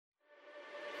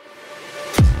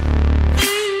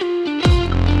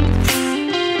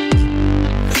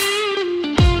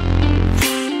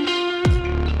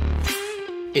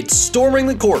It's Storming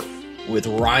the Court with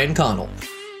Ryan Connell.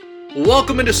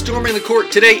 Welcome into Storming the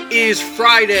Court. Today is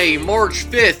Friday, March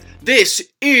 5th. This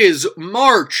is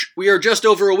March. We are just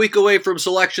over a week away from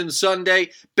Selection Sunday.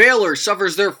 Baylor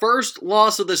suffers their first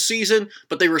loss of the season,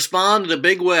 but they respond in a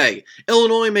big way.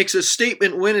 Illinois makes a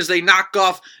statement win as they knock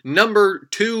off number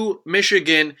 2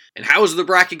 Michigan. And how is the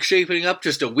bracket shaping up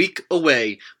just a week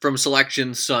away from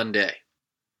Selection Sunday?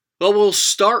 Well, we'll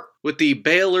start with the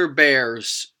Baylor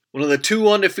Bears, one of the 2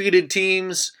 undefeated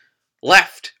teams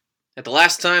left. At the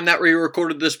last time that we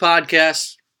recorded this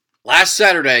podcast, last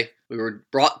Saturday, we were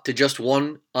brought to just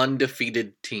one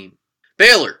undefeated team.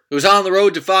 Baylor, who's on the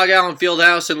road to Phog Allen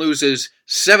Fieldhouse and loses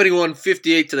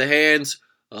 71-58 to the hands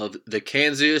of the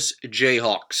Kansas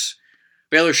Jayhawks.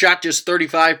 Baylor shot just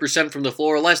 35% from the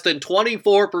floor, less than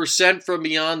 24% from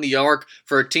beyond the arc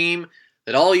for a team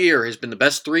that all year has been the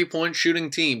best three-point shooting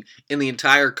team in the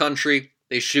entire country.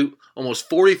 They shoot almost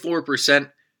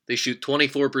 44%. They shoot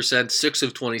 24%, 6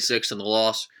 of 26 in the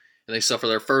loss, and they suffer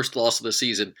their first loss of the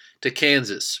season to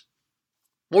Kansas.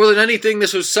 More than anything,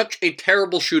 this was such a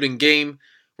terrible shooting game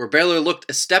where Baylor looked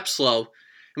a step slow,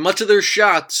 and much of their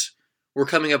shots were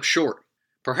coming up short.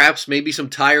 Perhaps maybe some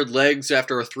tired legs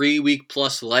after a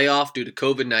 3-week-plus layoff due to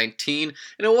COVID-19, and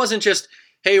it wasn't just,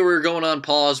 hey, we're going on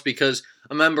pause because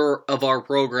a member of our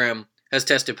program has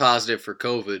tested positive for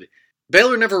COVID.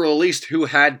 Baylor never released who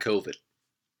had COVID.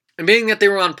 And being that they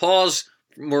were on pause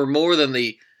for more than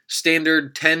the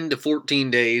standard 10 to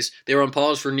 14 days, they were on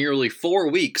pause for nearly 4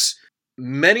 weeks.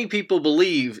 Many people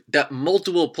believe that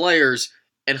multiple players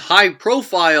and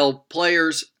high-profile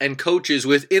players and coaches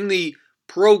within the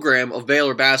program of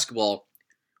Baylor basketball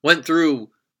went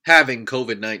through having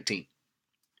COVID-19.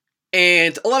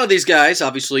 And a lot of these guys,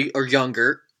 obviously, are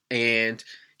younger, and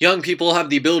young people have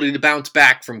the ability to bounce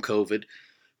back from COVID.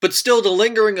 But still, the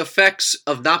lingering effects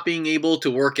of not being able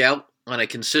to work out on a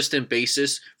consistent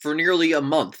basis for nearly a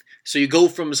month. So you go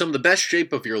from some of the best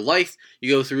shape of your life,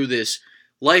 you go through this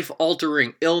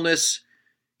life-altering illness,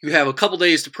 you have a couple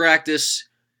days to practice,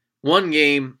 one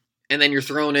game, and then you're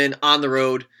thrown in on the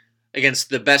road against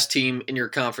the best team in your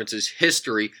conference's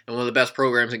history and one of the best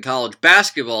programs in college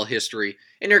basketball history,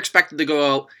 and you're expected to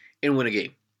go out and win a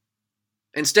game.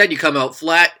 Instead, you come out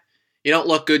flat, you don't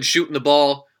look good shooting the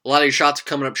ball, a lot of your shots are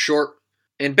coming up short,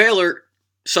 and Baylor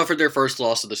suffered their first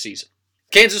loss of the season.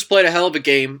 Kansas played a hell of a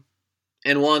game,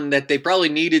 and one that they probably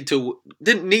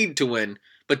didn't need to win,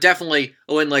 but definitely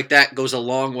a win like that goes a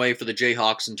long way for the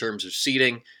Jayhawks in terms of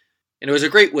seeding, and it was a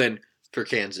great win for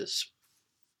Kansas.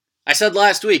 I said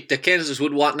last week that Kansas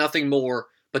would want nothing more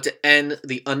but to end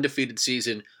the undefeated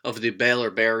season of the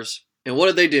Baylor Bears, and what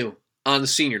did they do on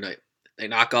senior night? They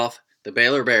knock off the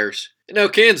Baylor Bears. And now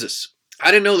Kansas. I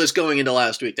didn't know this going into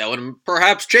last week. That would have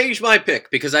perhaps changed my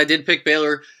pick because I did pick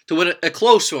Baylor to win a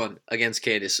close one against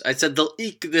Kansas. I said they'll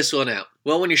eke this one out.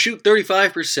 Well, when you shoot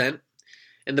 35%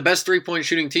 and the best three-point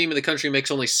shooting team in the country makes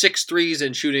only 6 threes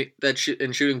and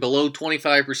shooting below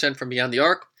 25% from beyond the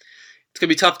arc, it's going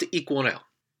to be tough to eke one out.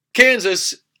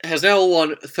 Kansas has now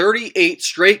won 38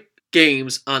 straight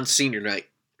games on senior night.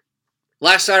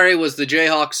 Last Saturday was the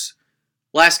Jayhawks'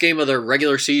 last game of their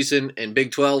regular season and Big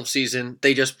 12 season.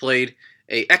 They just played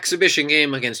an exhibition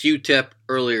game against UTEP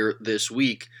earlier this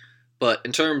week. But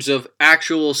in terms of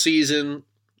actual season,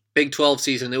 Big 12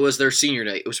 season, it was their senior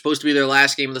night. It was supposed to be their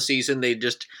last game of the season. They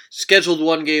just scheduled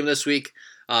one game this week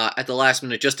at the last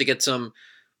minute just to get some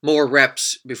more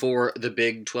reps before the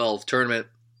Big 12 tournament.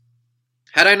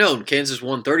 Had I known Kansas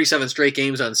won 37 straight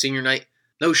games on senior night,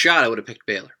 no shot I would have picked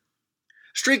Baylor.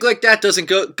 A streak like that doesn't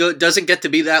get to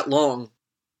be that long,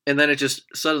 and then it just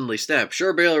suddenly snaps.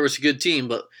 Sure, Baylor was a good team,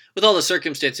 but with all the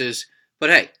circumstances, but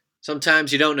hey,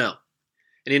 sometimes you don't know.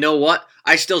 And you know what?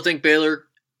 I still think Baylor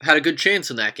had a good chance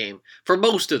in that game for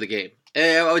most of the game.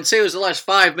 And I would say it was the last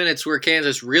 5 minutes where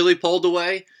Kansas really pulled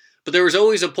away, but there was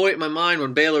always a point in my mind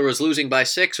when Baylor was losing by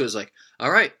 6. It was like,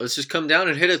 all right, let's just come down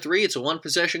and hit a 3. It's a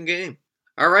one-possession game.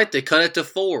 All right, they cut it to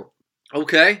 4.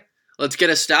 Okay, let's get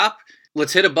a stop.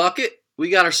 Let's hit a bucket. We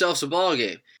got ourselves a ball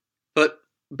game. But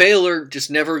Baylor just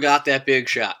never got that big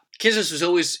shot. Kansas was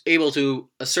always able to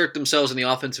assert themselves in the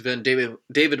offensive end. David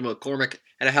McCormick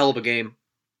had a hell of a game.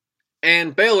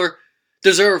 And Baylor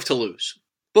deserved to lose.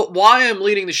 But why I'm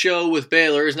leading the show with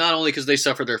Baylor is not only because they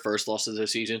suffered their first loss of the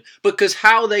season, but because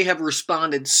how they have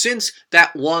responded since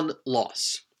that one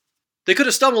loss. They could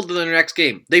have stumbled in their next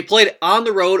game. They played on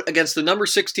the road against the number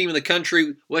 6 team in the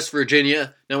country, West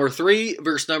Virginia. Number 3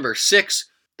 versus number 6.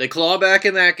 They claw back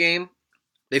in that game.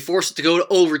 They force it to go to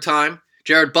overtime.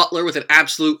 Jared Butler with an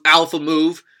absolute alpha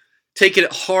move, taking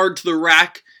it hard to the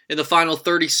rack in the final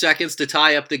 30 seconds to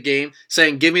tie up the game,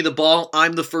 saying, give me the ball,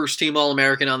 I'm the first team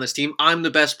All-American on this team, I'm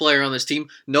the best player on this team,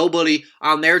 nobody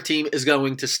on their team is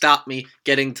going to stop me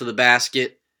getting to the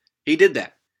basket. He did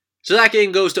that. So that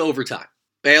game goes to overtime.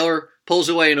 Baylor pulls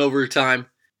away in overtime,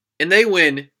 and they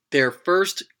win their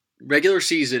first regular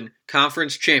season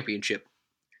conference championship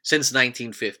since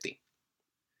 1950.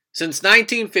 Since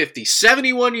 1950,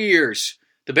 71 years,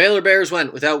 the Baylor Bears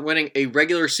went without winning a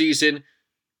regular season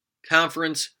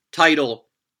conference title.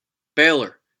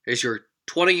 Baylor is your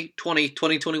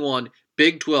 2020-2021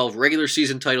 Big 12 regular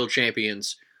season title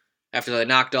champions after they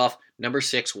knocked off number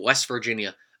 6 West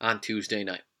Virginia on Tuesday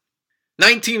night.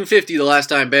 1950, the last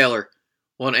time Baylor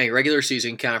won a regular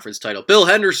season conference title. Bill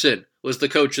Henderson was the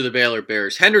coach of the Baylor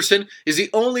Bears. Henderson is the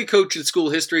only coach in school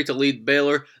history to lead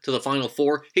Baylor to the Final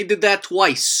Four. He did that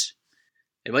twice.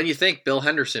 And when you think Bill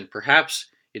Henderson, perhaps,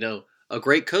 a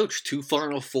great coach, 2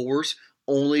 Final Fours,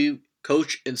 only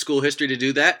coach in school history to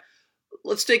do that,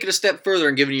 let's take it a step further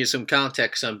and giving you some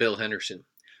context on Bill Henderson.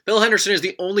 Bill Henderson is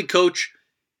the only coach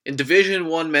in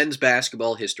Division I men's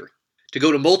basketball history to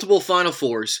go to multiple Final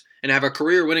Fours and have a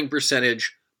career winning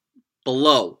percentage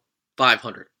below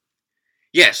 500.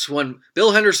 Yes, when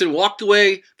Bill Henderson walked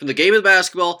away from the game of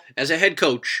basketball as a head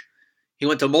coach, he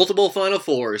went to multiple Final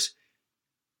Fours,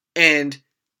 and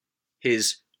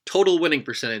his total winning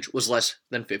percentage was less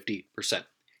than 50%.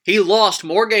 He lost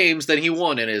more games than he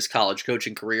won in his college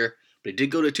coaching career, but he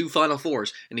did go to 2 Final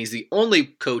Fours, and he's the only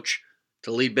coach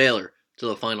to lead Baylor to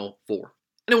the Final Four.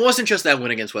 And it wasn't just that win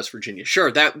against West Virginia.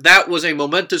 Sure, that was a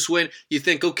momentous win. You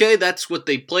think, okay, that's what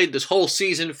they played this whole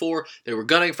season for. They were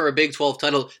gunning for a Big 12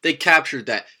 title. They captured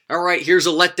that. All right, here's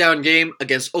a letdown game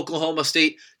against Oklahoma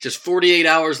State just 48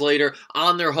 hours later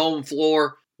on their home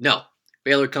floor. No,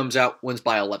 Baylor comes out, wins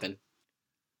by 11.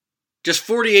 Just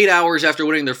 48 hours after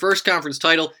winning their first conference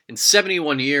title in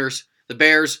 71 years, the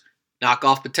Bears knock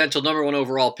off potential number 1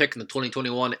 overall pick in the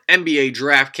 2021 NBA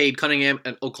draft, Cade Cunningham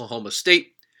and Oklahoma State,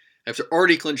 after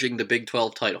already clinching the Big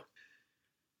 12 title.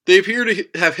 They appear to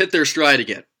have hit their stride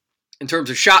again. In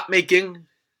terms of shot making,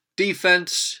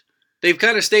 defense, they've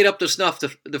kind of stayed up to snuff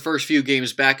the first few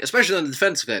games back, especially on the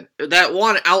defensive end. That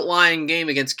one outlying game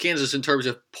against Kansas in terms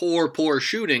of poor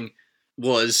shooting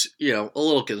was, a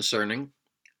little concerning.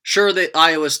 Sure,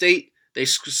 Iowa State, they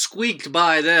squeaked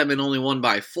by them and only won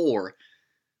by 4.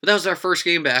 But that was their first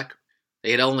game back.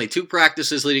 They had only 2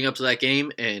 practices leading up to that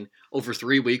game and over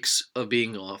 3 weeks of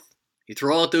being off. You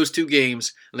throw out those 2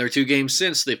 games, and there are 2 games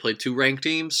since they played 2 ranked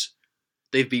teams.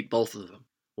 They've beat both of them.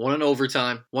 1 in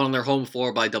overtime, 1 on their home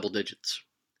floor by double digits.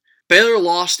 Baylor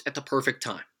lost at the perfect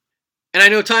time. And I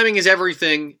know timing is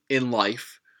everything in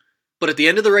life, but at the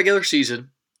end of the regular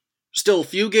season, still a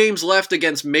few games left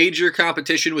against major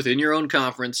competition within your own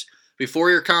conference before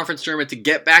your conference tournament to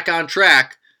get back on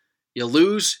track. You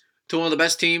lose to one of the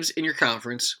best teams in your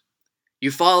conference.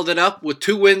 You followed it up with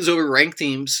 2 wins over ranked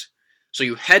teams. So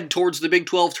you head towards the Big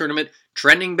 12 tournament,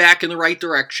 trending back in the right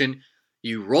direction.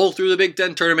 You roll through the Big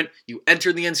 10 tournament. You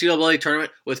enter the NCAA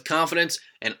tournament with confidence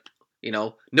and,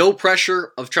 no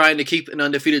pressure of trying to keep an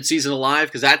undefeated season alive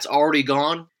because that's already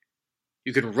gone.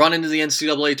 You can run into the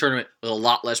NCAA tournament with a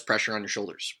lot less pressure on your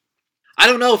shoulders. I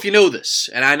don't know if you know this,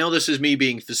 and I know this is me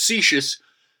being facetious,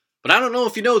 but I don't know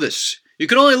if you know this. You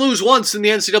can only lose once in the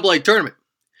NCAA tournament.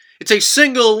 It's a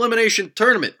single elimination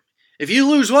tournament. If you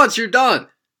lose once, you're done.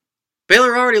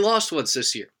 Baylor already lost once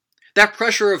this year. That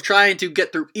pressure of trying to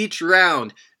get through each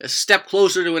round, a step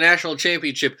closer to a national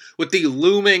championship, with the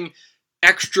looming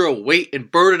extra weight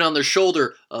and burden on their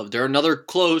shoulder of they're another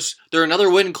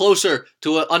win closer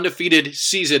to an undefeated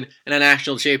season and a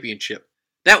national championship.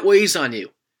 That weighs on you.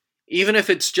 Even if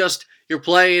it's just you're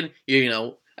playing,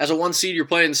 as a 1 seed, you're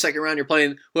playing in the second round, you're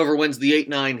playing whoever wins the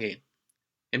 8-9 game.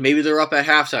 And maybe they're up at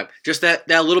halftime. Just that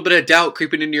little bit of doubt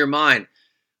creeping into your mind.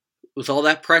 With all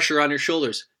that pressure on your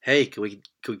shoulders. Hey, can we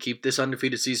keep this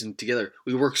undefeated season together?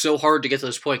 We worked so hard to get to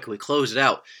this point. Can we close it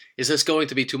out? Is this going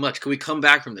to be too much? Can we come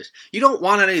back from this? You don't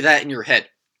want any of that in your head.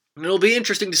 And it'll be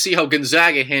interesting to see how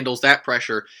Gonzaga handles that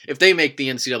pressure if they make the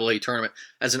NCAA tournament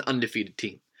as an undefeated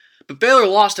team. But Baylor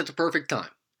lost at the perfect time.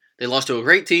 They lost to a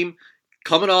great team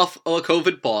coming off a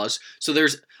COVID pause. So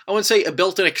there's, I wouldn't say a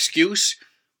built-in excuse,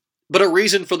 but a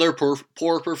reason for their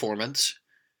poor performance.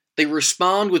 They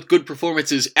respond with good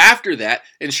performances after that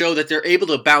and show that they're able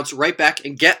to bounce right back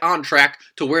and get on track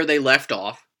to where they left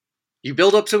off. You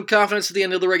build up some confidence at the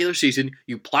end of the regular season,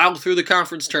 you plow through the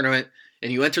conference tournament,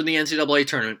 and you enter the NCAA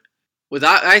tournament with,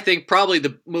 I think, probably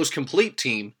the most complete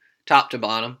team, top to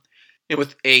bottom, and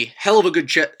with a hell of a good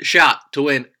shot to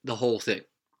win the whole thing.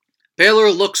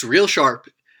 Baylor looks real sharp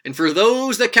And for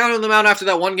those that counted them out after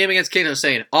that one game against Kansas,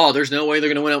 saying, oh, there's no way they're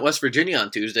going to win at West Virginia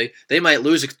on Tuesday. They might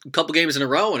lose a couple games in a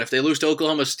row, and if they lose to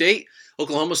Oklahoma State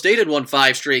had won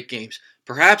 5 straight games.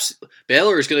 Perhaps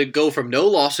Baylor is going to go from no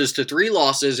losses to 3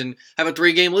 losses and have a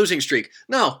 3-game losing streak.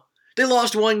 No, they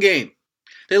lost 1 game.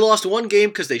 They lost 1 game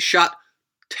because they shot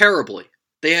terribly.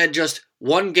 They had just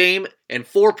 1 game and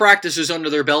 4 practices under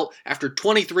their belt after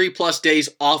 23 plus days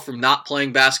off from not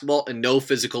playing basketball and no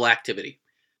physical activity.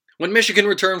 When Michigan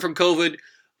returned from COVID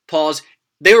pause,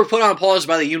 they were put on pause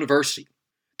by the university.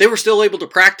 They were still able to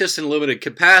practice in limited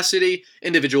capacity,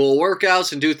 individual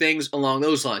workouts, and do things along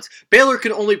those lines. Baylor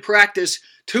can only practice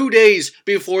 2 days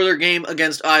before their game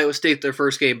against Iowa State, their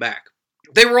first game back.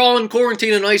 They were all in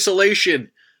quarantine and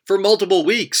isolation for multiple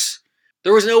weeks.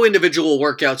 There was no individual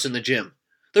workouts in the gym.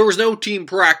 There was no team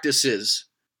practices.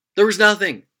 There was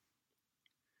nothing.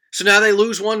 So now they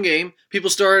lose 1 game,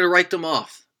 people started to write them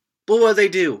off. But what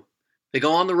do? They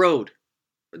go on the road.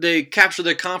 They capture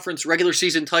the conference regular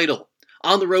season title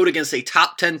on the road against a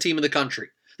top 10 team in the country.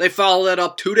 They follow that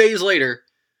up 2 days later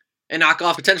and knock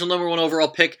off potential number 1 overall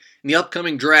pick in the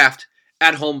upcoming draft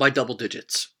at home by double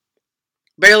digits.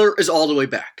 Baylor is all the way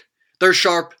back. They're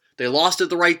sharp. They lost at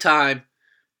the right time.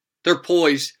 They're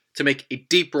poised to make a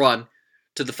deep run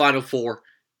to the Final Four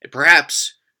and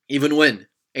perhaps even win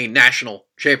a national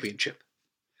championship.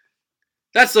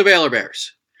 That's the Baylor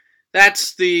Bears.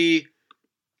 That's the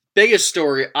biggest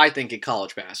story, I think, in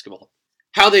college basketball.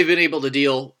 How they've been able to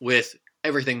deal with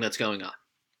everything that's going on.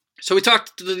 So we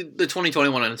talked to the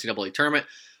 2021 NCAA tournament.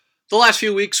 The last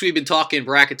few weeks we've been talking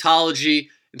bracketology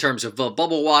in terms of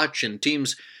bubble watch and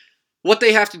teams, what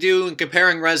they have to do and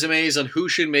comparing resumes on who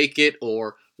should make it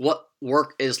or what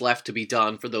work is left to be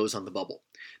done for those on the bubble.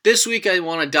 This week I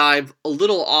want to dive a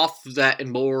little off of that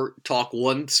and more talk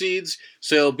 1 seeds.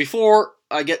 So before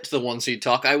I get to the 1 seed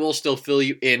talk, I will still fill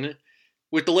you in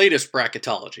with the latest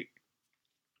bracketology.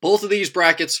 Both of these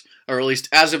brackets are released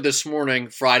as of this morning,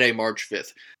 Friday, March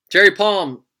 5th. Terry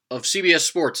Palm of CBS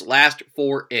Sports, last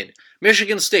 4 in.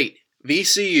 Michigan State,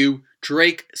 VCU,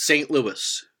 Drake, St.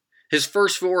 Louis. His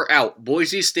first 4 out,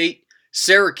 Boise State,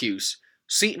 Syracuse,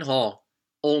 Seton Hall,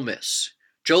 Ole Miss.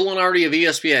 Joe Lunardi of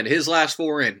ESPN, his last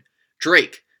 4 in.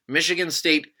 Drake, Michigan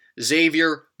State,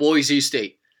 Xavier, Boise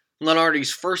State.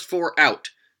 Lunardi's first 4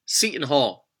 out, Seton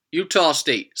Hall, Utah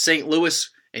State, St. Louis,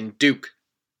 and Duke.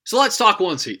 So let's talk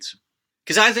 1 seeds.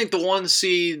 Because I think the 1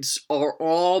 seeds are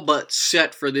all but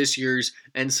set for this year's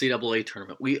NCAA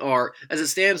tournament. We are, as it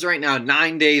stands right now,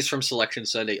 9 days from Selection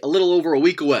Sunday, a little over a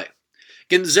week away.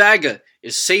 Gonzaga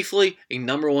is safely a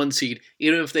number 1 seed,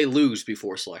 even if they lose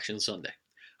before Selection Sunday.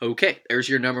 Okay, there's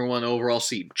your number 1 overall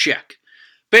seed. Check.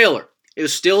 Baylor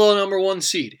is still a number 1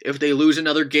 seed if they lose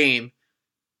another game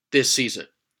this season.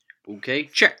 Okay,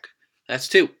 check. That's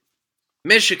 2.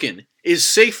 Michigan is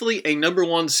safely a number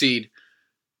 1 seed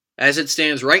as it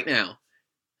stands right now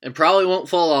and probably won't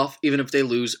fall off even if they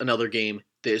lose another game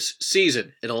this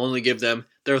season. It'll only give them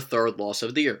their 3rd loss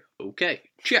of the year. Okay,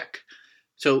 check.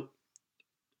 So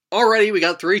already we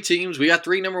got 3 teams. We got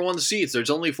 3 number 1 seeds. There's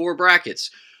only 4 brackets.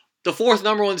 The 4th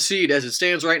number 1 seed as it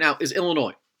stands right now is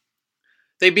Illinois.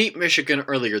 They beat Michigan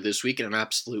earlier this week in an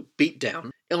absolute beatdown.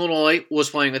 Illinois was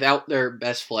playing without their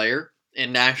best player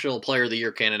and National Player of the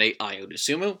Year candidate Ayo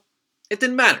Dosunmu. It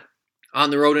didn't matter.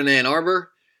 On the road in Ann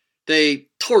Arbor, they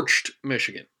torched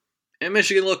Michigan. And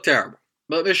Michigan looked terrible.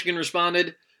 But Michigan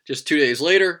responded just 2 days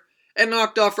later and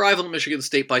knocked off rival Michigan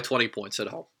State by 20 points at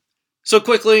home. So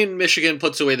quickly, Michigan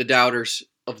puts away the doubters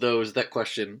of those that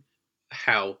question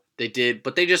how they did,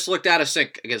 but they just looked out of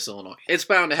sync against Illinois. It's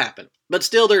bound to happen. But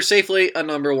still, they're safely a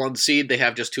number 1 seed. They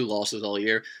have just 2 losses all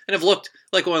year and have looked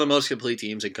like one of the most complete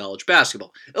teams in college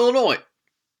basketball. Illinois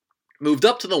moved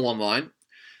up to the 1 line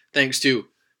thanks to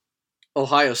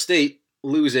Ohio State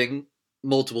losing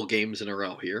multiple games in a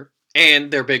row here.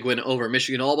 And their big win over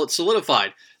Michigan all but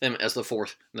solidified them as the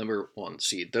 4th number 1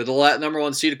 seed. They're the number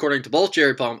 1 seed according to both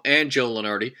Jerry Palm and Joe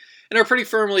Lunardi and are pretty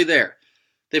firmly there.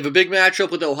 They have a big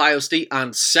matchup with Ohio State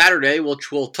on Saturday,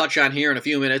 which we'll touch on here in a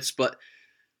few minutes, but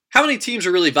how many teams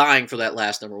are really vying for that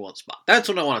last number 1 spot? That's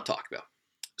what I want to talk about.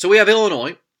 So we have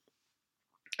Illinois,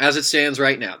 as it stands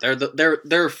right now. They're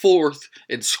 4th,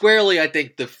 and squarely, I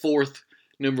think, the 4th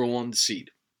number 1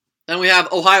 seed. Then we have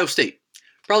Ohio State,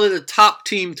 probably the top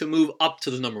team to move up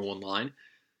to the number 1 line.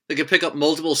 They could pick up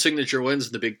multiple signature wins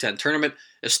in the Big Ten tournament.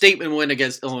 A statement win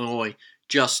against Illinois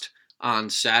just on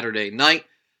Saturday night.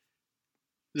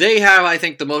 They have, I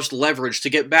think, the most leverage to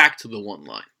get back to the 1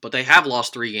 line. But they have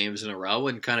lost 3 games in a row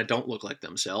and kind of don't look like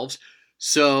themselves.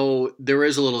 So there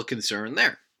is a little concern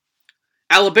there.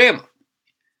 Alabama.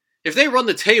 If they run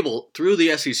the table through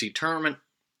the SEC tournament,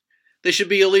 they should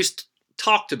be at least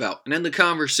talked about and in the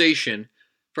conversation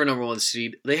for number one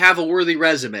seed, they have a worthy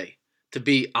resume to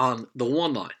be on the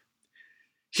one line.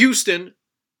 Houston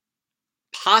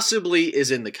possibly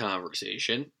is in the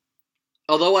conversation,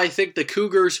 although I think the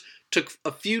Cougars took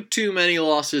a few too many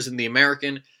losses in the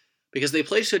American because they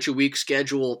play such a weak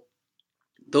schedule.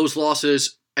 Those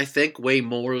losses, I think, weigh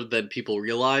more than people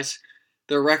realize.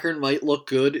 Their record might look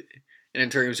good, and in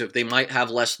terms of they might have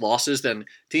less losses than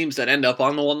teams that end up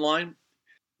on the one line,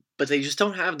 but they just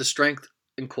don't have the strength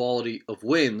and quality of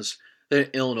wins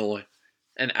that Illinois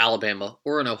and Alabama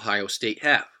or an Ohio State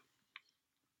have.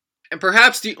 And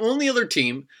perhaps the only other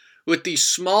team with the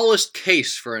smallest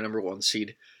case for a number one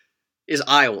seed is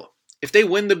Iowa. If they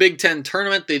win the Big Ten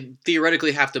tournament, they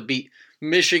theoretically have to beat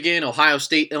Michigan, Ohio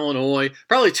State, Illinois,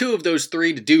 probably two of those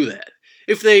three to do that.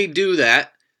 If they do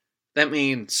that, that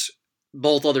means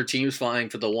both other teams vying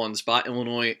for the one spot,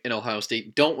 Illinois and Ohio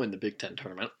State, don't win the Big Ten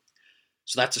tournament.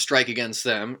 So that's a strike against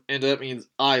them, and that means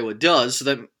Iowa does, so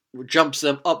that jumps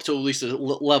them up to at least a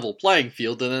level playing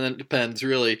field, and then it depends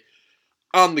really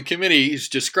on the committee's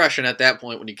discretion at that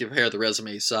point when you compare the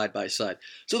resumes side by side.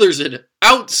 So there's an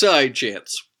outside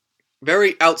chance,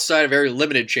 very outside, very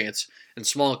limited chance, and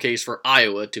small case for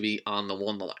Iowa to be on the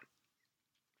one line.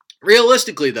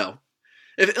 Realistically, though,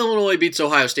 if Illinois beats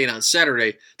Ohio State on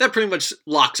Saturday, that pretty much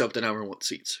locks up the number one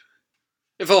seeds.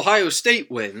 If Ohio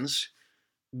State wins,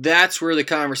 that's where the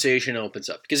conversation opens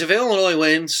up. Because if Illinois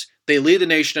wins, they lead the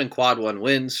nation in quad one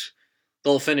wins.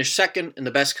 They'll finish second in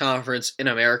the best conference in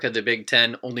America, the Big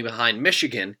Ten, only behind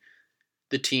Michigan,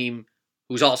 the team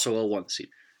who's also a one seed.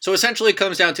 So essentially it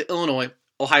comes down to Illinois,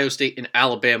 Ohio State, and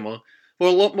Alabama.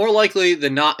 Well, more likely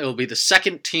than not, it will be the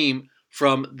second team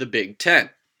from the Big Ten.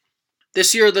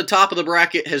 This year, the top of the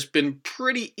bracket has been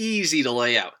pretty easy to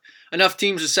lay out. Enough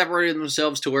teams have separated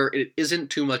themselves to where it isn't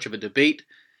too much of a debate.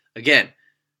 Again,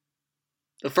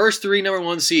 the first three number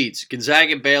one seeds,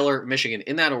 Gonzaga, Baylor, Michigan,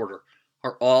 in that order,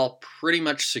 are all pretty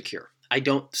much secure. I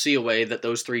don't see a way that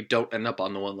those three don't end up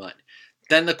on the one line.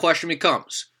 Then the question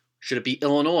becomes, should it be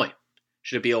Illinois?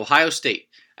 Should it be Ohio State,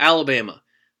 Alabama,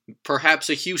 perhaps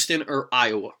a Houston or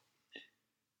Iowa?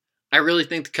 I really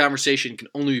think the conversation can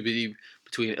only be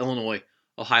between Illinois,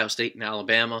 Ohio State, and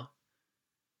Alabama.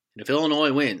 And if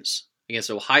Illinois wins against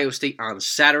Ohio State on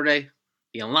Saturday,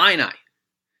 the Illini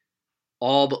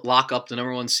all but lock up the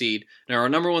number one seed and are a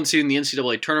number one seed in the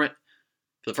NCAA tournament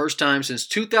for the first time since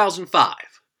 2005,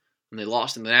 when they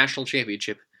lost in the national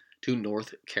championship to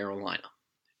North Carolina.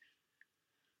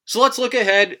 So let's look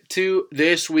ahead to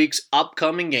this week's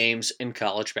upcoming games in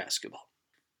college basketball.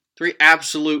 Three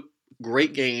absolute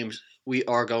great games we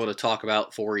are going to talk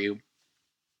about for you.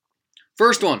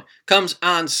 First one comes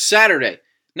on Saturday.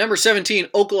 Number 17,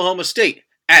 Oklahoma State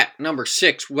at number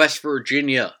 6, West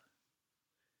Virginia.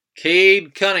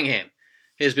 Cade Cunningham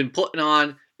has been putting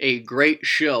on a great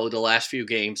show the last few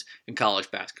games in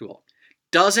college basketball.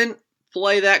 Doesn't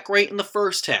play that great in the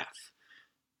first half.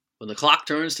 When the clock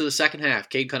turns to the second half,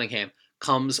 Cade Cunningham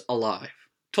comes alive.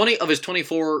 20 of his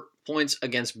 24 points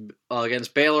against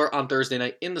Baylor on Thursday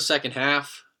night in the second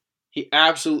half. He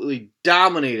absolutely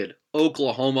dominated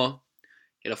Oklahoma.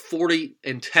 He had a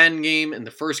 40-10 game in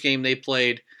the first game they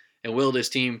played and willed his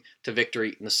team to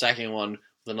victory in the second one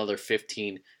with another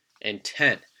 15-10.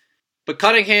 But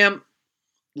Cunningham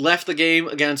left the game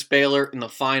against Baylor in the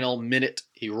final minute.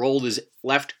 He rolled his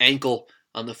left ankle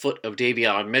on the foot of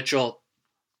Davion Mitchell.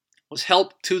 Was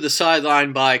helped to the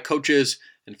sideline by coaches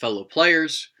and fellow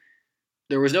players.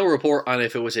 There was no report on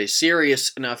if it was a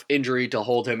serious enough injury to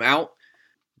hold him out,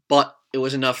 but it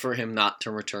was enough for him not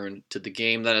to return to the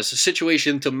game. That is a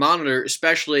situation to monitor,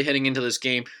 especially heading into this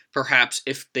game, perhaps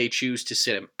if they choose to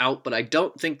sit him out, but I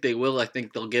don't think they will. I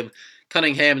think they'll give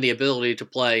Cunningham the ability to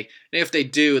play, and if they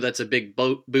do, that's a big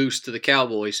boost to the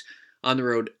Cowboys on the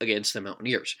road against the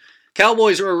Mountaineers.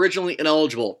 Cowboys were originally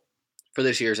ineligible for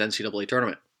this year's NCAA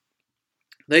tournament.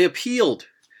 They appealed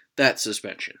that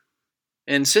suspension,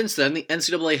 and since then, the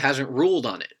NCAA hasn't ruled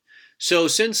on it. So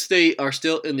since they are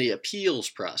still in the appeals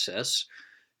process,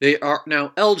 they are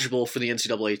now eligible for the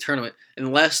NCAA tournament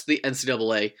unless the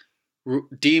NCAA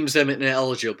deems them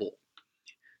ineligible.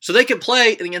 So they can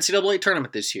play in the NCAA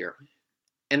tournament this year.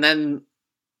 And then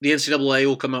the NCAA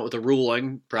will come out with a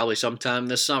ruling, probably sometime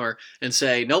this summer, and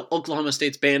say, nope, Oklahoma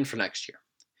State's banned for next year.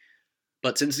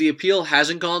 But since the appeal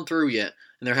hasn't gone through yet,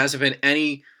 and there hasn't been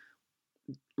any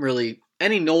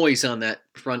noise on that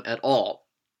front at all,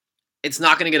 it's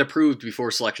not going to get approved before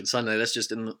Selection Sunday. That's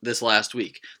just in this last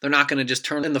week. They're not going to just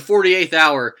turn in the 48th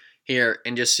hour here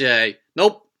and just say,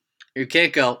 nope, you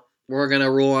can't go. We're going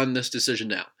to rule on this decision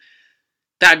now.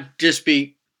 That'd just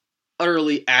be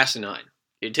utterly asinine.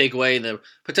 You take away the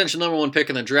potential number one pick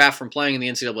in the draft from playing in the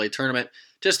NCAA tournament,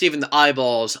 just even the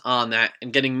eyeballs on that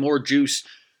and getting more juice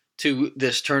to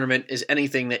this tournament is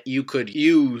anything that you could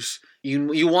use.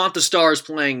 You want the stars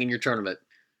playing in your tournament.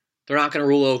 They're not going to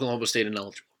rule Oklahoma State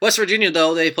ineligible. West Virginia,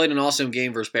 though, they played an awesome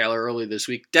game versus Baylor early this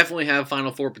week. Definitely have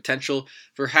Final Four potential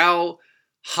for how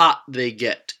hot they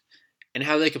get and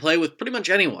how they can play with pretty much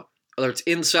anyone. Whether it's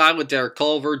inside with Derek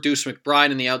Culver, Deuce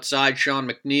McBride, and the outside, Sean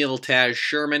McNeil, Taz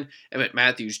Sherman, Emmett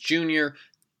Matthews Jr.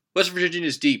 West Virginia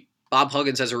is deep. Bob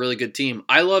Huggins has a really good team.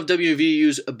 I love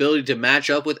WVU's ability to match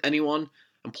up with anyone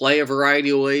and play a variety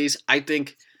of ways. I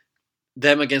think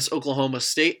them against Oklahoma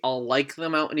State, I'll like the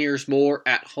Mountaineers more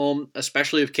at home,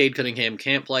 especially if Cade Cunningham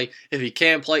can't play. If he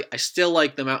can play, I still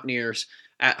like the Mountaineers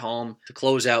at home to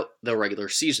close out the regular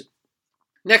season.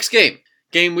 Next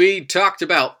game we talked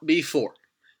about before.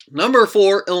 Number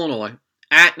 4, Illinois,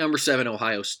 at number 7,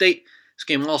 Ohio State. This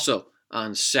game also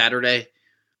on Saturday.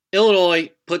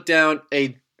 Illinois put down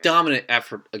a dominant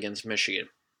effort against Michigan.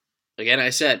 Again, I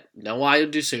said, no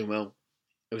Ayo Dosunmu.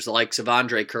 It was the likes of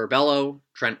Andre Curbelo,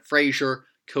 Trent Frazier,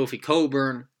 Kofi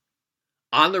Cockburn.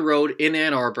 On the road in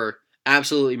Ann Arbor,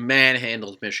 absolutely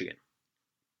manhandled Michigan.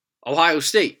 Ohio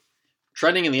State,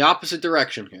 trending in the opposite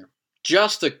direction here.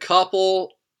 Just a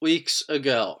couple weeks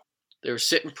ago, they were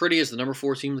sitting pretty as the number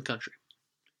 4 team in the country.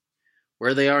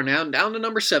 Where they are now, down to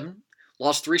number 7,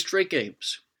 lost 3 straight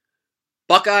games.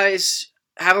 Buckeyes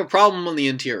have a problem on the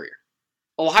interior.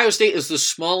 Ohio State is the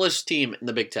smallest team in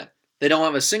the Big Ten. They don't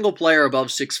have a single player above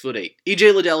 6'8".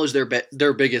 E.J. Liddell is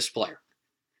their biggest player.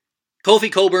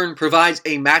 Kofi Cockburn provides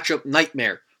a matchup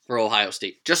nightmare for Ohio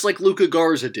State, just like Luka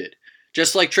Garza did,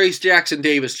 just like Trace Jackson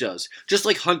Davis does, just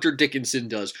like Hunter Dickinson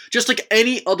does, just like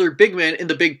any other big man in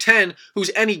the Big Ten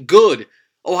who's any good.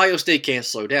 Ohio State can't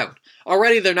slow down.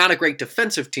 Already, they're not a great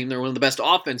defensive team. They're one of the best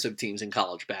offensive teams in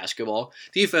college basketball.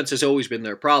 Defense has always been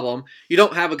their problem. You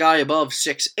don't have a guy above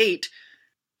 6'8".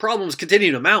 Problems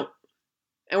continue to mount.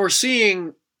 And we're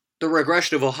seeing the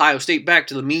regression of Ohio State back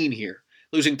to the mean here,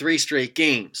 losing 3 straight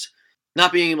games,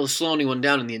 not being able to slow anyone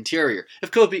down in the interior.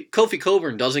 If Kofi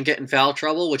Cockburn doesn't get in foul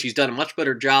trouble, which he's done a much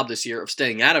better job this year of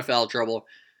staying out of foul trouble,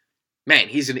 man,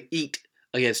 he's going to eat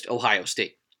against Ohio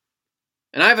State.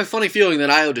 And I have a funny feeling that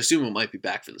Ayo Dosunmu might be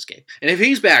back for this game. And if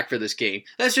he's back for this game,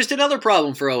 that's just another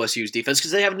problem for OSU's defense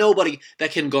because they have nobody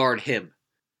that can guard him.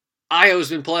 Ayo's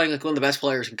been playing like one of the best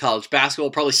players in college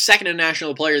basketball, probably second in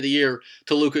National Player of the Year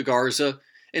to Luka Garza.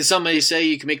 And some may say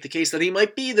you can make the case that he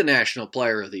might be the National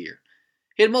Player of the Year.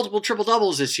 He had multiple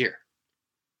triple-doubles this year.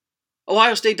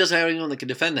 Ohio State doesn't have anyone that can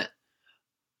defend that.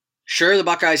 Sure, the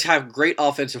Buckeyes have great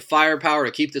offensive firepower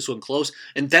to keep this one close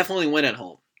and definitely win at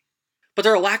home. But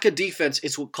their lack of defense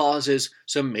is what causes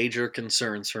some major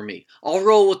concerns for me. I'll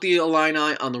roll with the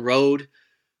Illini on the road,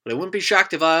 but I wouldn't be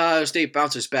shocked if Ohio State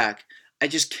bounces back. I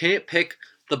just can't pick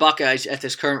the Buckeyes at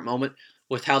this current moment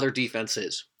with how their defense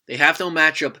is. They have no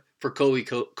matchup for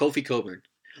Kofi Cockburn.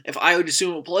 If Ayo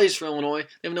Dosunmu plays for Illinois,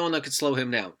 they have no one that could slow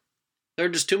him down. There are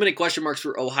just too many question marks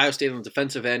for Ohio State on the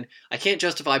defensive end. I can't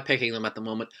justify picking them at the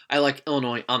moment. I like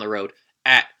Illinois on the road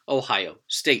at Ohio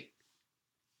State.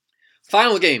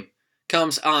 Final game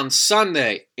comes on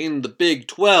Sunday in the Big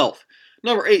 12.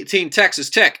 Number 18,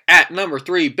 Texas Tech at number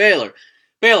 3, Baylor.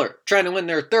 Baylor trying to win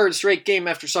their 3rd straight game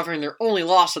after suffering their only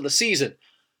loss of the season.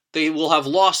 They will have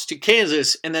lost to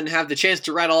Kansas and then have the chance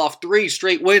to rattle off 3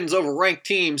 straight wins over ranked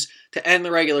teams to end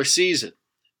the regular season.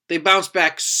 They bounced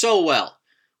back so well.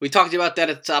 We talked about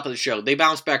that at the top of the show. They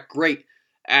bounced back great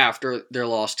after their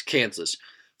loss to Kansas.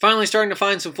 Finally starting to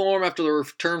find some form after the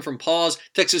return from pause.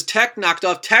 Texas Tech knocked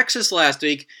off Texas last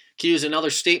week. Cues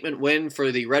another statement win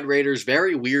for the Red Raiders'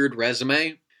 very weird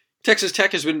resume. Texas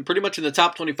Tech has been pretty much in the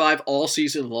top 25 all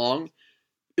season long,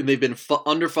 and they've been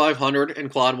under 500 in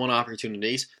quad one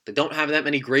opportunities. They don't have that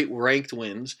many great ranked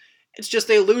wins. It's just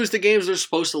they lose the games they're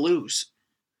supposed to lose.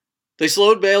 They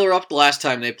slowed Baylor up the last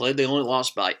time they played. They only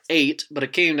lost by 8, but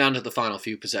it came down to the final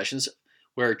few possessions,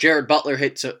 where Jared Butler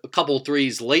hits a couple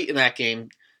threes late in that game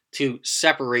to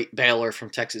separate Baylor from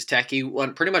Texas Tech. He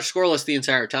went pretty much scoreless the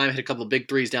entire time, hit a couple of big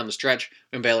threes down the stretch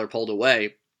when Baylor pulled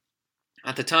away.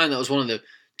 At the time, that was one of the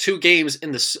 2 games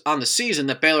on the season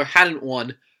that Baylor hadn't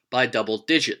won by double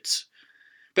digits.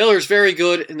 Baylor is very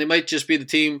good, and they might just be the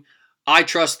team I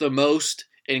trust the most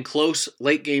in close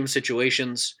late-game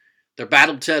situations. They're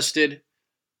battle-tested.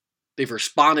 They've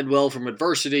responded well from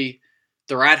adversity.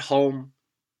 They're at home.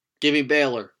 Give me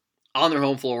Baylor on their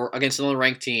home floor against another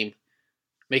ranked team.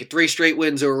 Make it 3 straight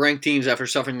wins over ranked teams after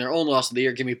suffering their own loss of the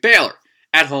year. Give me Baylor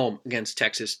at home against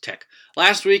Texas Tech.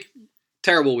 Last week,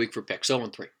 terrible week for picks,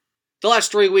 0-3. The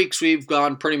last 3 weeks, we've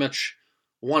gone pretty much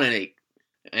 1-8.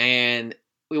 And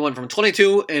We went from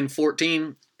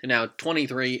 22-14 to now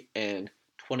 23-22.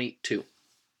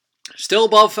 Still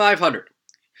above 500.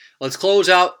 Let's close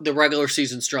out the regular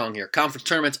season strong here. Conference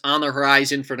tournaments on the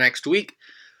horizon for next week.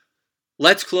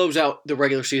 Let's close out the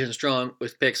regular season strong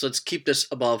with picks. Let's keep this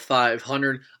above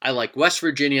 500. I like West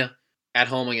Virginia at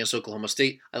home against Oklahoma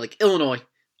State. I like Illinois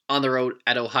on the road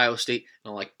at Ohio State.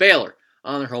 And I like Baylor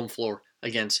on their home floor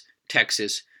against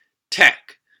Texas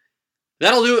Tech.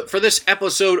 That'll do it for this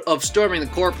episode of Storming the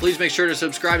Court. Please make sure to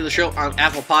subscribe to the show on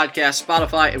Apple Podcasts,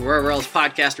 Spotify, and wherever else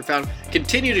podcasts are found.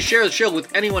 Continue to share the show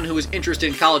with anyone who is interested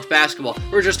in college basketball.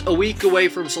 We're just a week away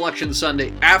from Selection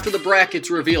Sunday. After the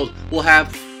brackets revealed, we'll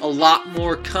have a lot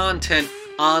more content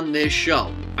on this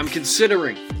show. I'm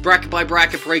considering bracket by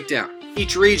bracket breakdown.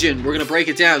 Each region, we're going to break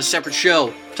it down, a separate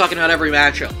show, talking about every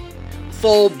matchup.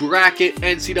 Full bracket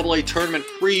NCAA tournament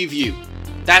preview.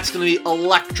 That's going to be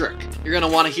electric. You're going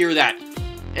to want to hear that.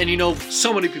 And you know,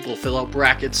 so many people fill out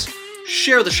brackets.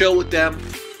 Share the show with them.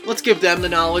 Let's give them the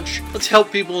knowledge. Let's help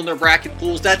people in their bracket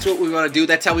pools. That's what we want to do.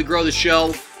 That's how we grow the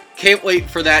show. Can't wait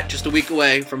for that, just a week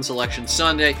away from Selection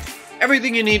Sunday.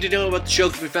 Everything you need to know about the show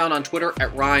can be found on Twitter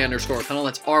at Rye_Connell.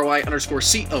 That's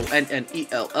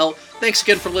RY_CONNELL. Thanks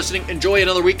again for listening. Enjoy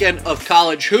another weekend of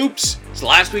college hoops. It's the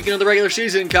last weekend of the regular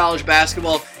season in college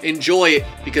basketball. Enjoy it,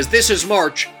 because this is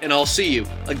March, and I'll see you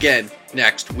again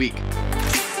next week.